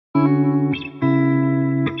That's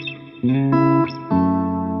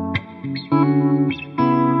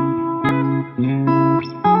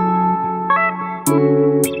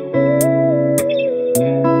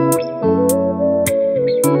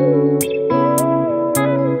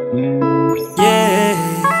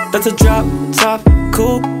a drop top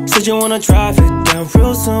coupe. Said you wanna drive it down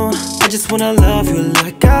real soon. I just wanna love you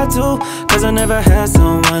like I do, cause I never had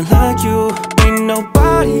someone like you. Ain't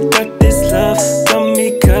nobody got this love, got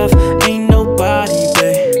me cuffed. Ain't nobody,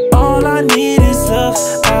 babe. All I need is love.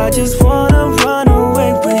 I just wanna run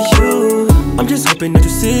away with you. I'm just hoping that you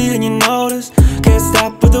see and you notice. Can't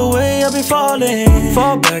stop with the way I've been falling.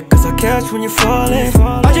 Fall back cause I catch when you're falling.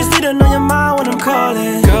 I just need to know your mind when I'm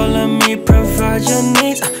calling. Girl, let me provide your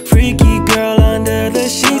needs. Freaky girl under the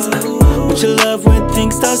sheets. Won't you love when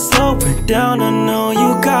things start slowing down? I know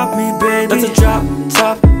you got me, baby. That's a drop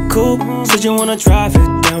top coupe. Said you wanna drive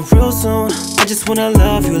it down real soon. I just wanna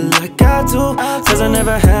love you like I do, cause I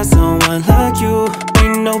never had someone like you.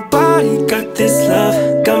 Ain't nobody got this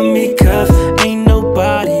love, got me cuffed. Ain't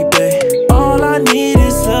nobody, babe. All I need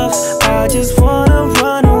is love. I just wanna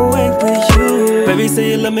run away with you. Baby,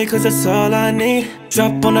 say you love me cause that's all I need.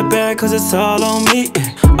 Drop on the bed cause it's all on me.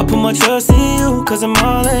 I put my trust in you cause I'm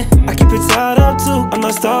all in. I keep it tied up too, I'm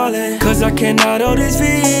not stalling, cause I cannot hold these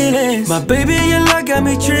feelings. My baby, your love got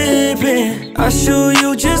me tripping. I show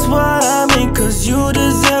you just what I mean, cause you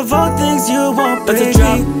deserve all things you want, baby. That's a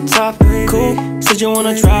drop top coupe. Said you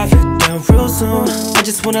wanna drive it down real soon. I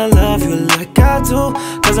just wanna love you like I do,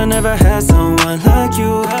 cause I never had someone like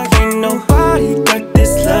you. Ain't nobody got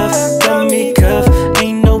this love, got me cuffed.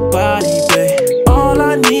 Ain't nobody, babe. All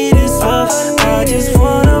I need is love. I just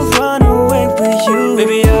wanna run away with you.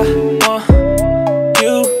 Baby, I want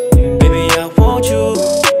you. Baby, I want you.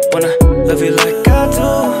 Wanna love you like I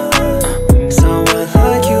do. Someone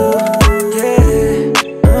like you, yeah.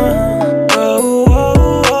 Oh,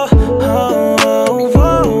 oh, oh, oh, oh,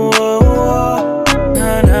 oh, oh.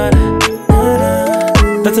 Na, na, na,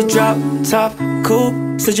 na. That's a drop top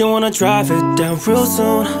coupe. Said you wanna drive it down real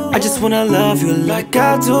soon. I just wanna love you like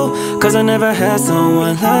I do, cause I never had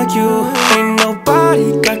someone like you. Ain't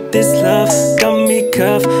nobody got this love, got me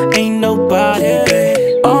cuffed. Ain't nobody,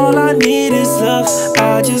 babe. All I need is love.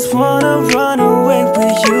 I just wanna run away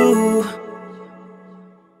with you.